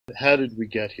How did we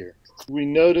get here? We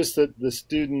noticed that the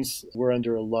students were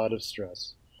under a lot of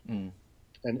stress, an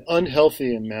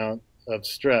unhealthy amount of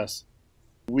stress.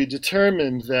 We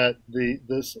determined that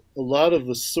a lot of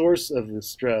the source of the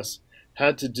stress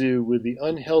had to do with the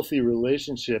unhealthy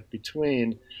relationship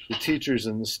between the teachers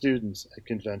and the students at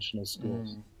conventional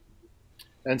schools.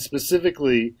 And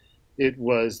specifically, it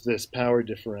was this power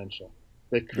differential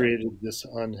that created this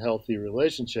unhealthy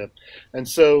relationship. And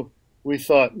so we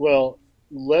thought, well,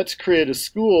 let's create a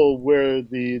school where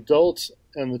the adults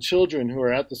and the children who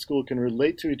are at the school can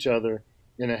relate to each other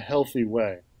in a healthy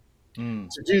way. To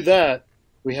do that,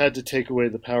 we had to take away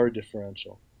the power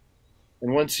differential.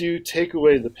 And once you take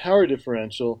away the power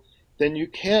differential, then you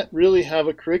can't really have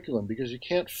a curriculum because you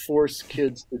can't force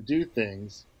kids to do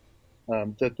things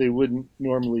that they wouldn't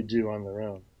normally do on their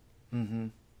own.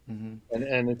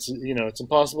 And it's, it's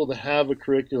impossible to have a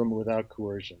curriculum without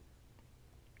coercion.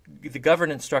 The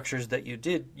governance structures that you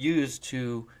did use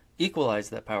to equalize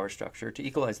that power structure, to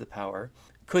equalize the power,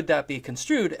 could that be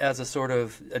construed as a sort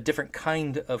of a different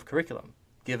kind of curriculum,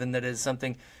 given that it is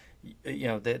something,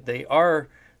 that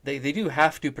they do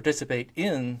have to participate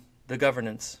in the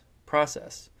governance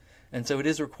process. And so it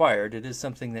is required. It is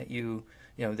something that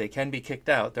they can be kicked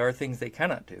out. There are things they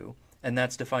cannot do, and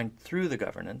that's defined through the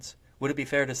governance. Would it be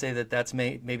fair to say that that's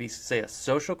maybe, say, a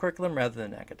social curriculum rather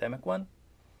than an academic one?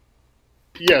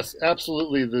 Yes,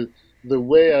 absolutely. The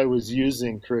way I was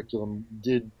using curriculum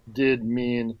did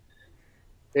mean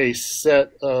a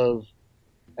set of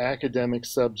academic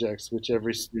subjects which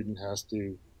every student has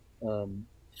to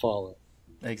follow.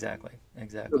 Exactly.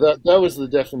 So that was the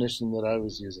definition that I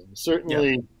was using.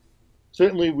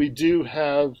 Certainly we do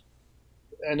have,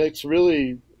 and it's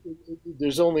really,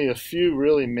 there's only a few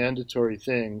really mandatory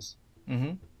things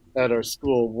at our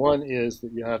school. One is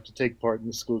that you have to take part in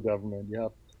the school government.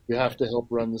 You have to help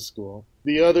run the school.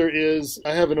 The other is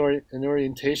I have an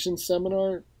orientation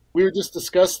seminar. We were just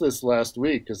discussed this last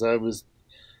week because I was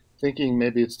thinking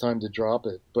maybe it's time to drop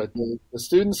it, but the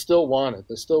students still want it.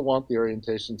 They still want the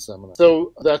orientation seminar.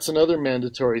 So that's another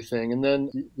mandatory thing. And then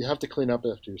you have to clean up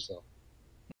after yourself.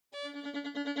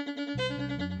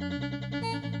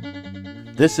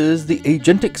 This is the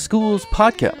Agentic Schools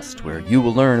Podcast, where you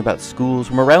will learn about schools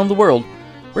from around the world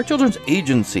where children's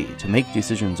agency to make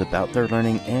decisions about their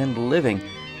learning and living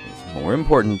is more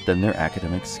important than their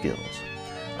academic skills.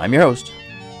 I'm your host,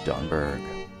 Don Berg.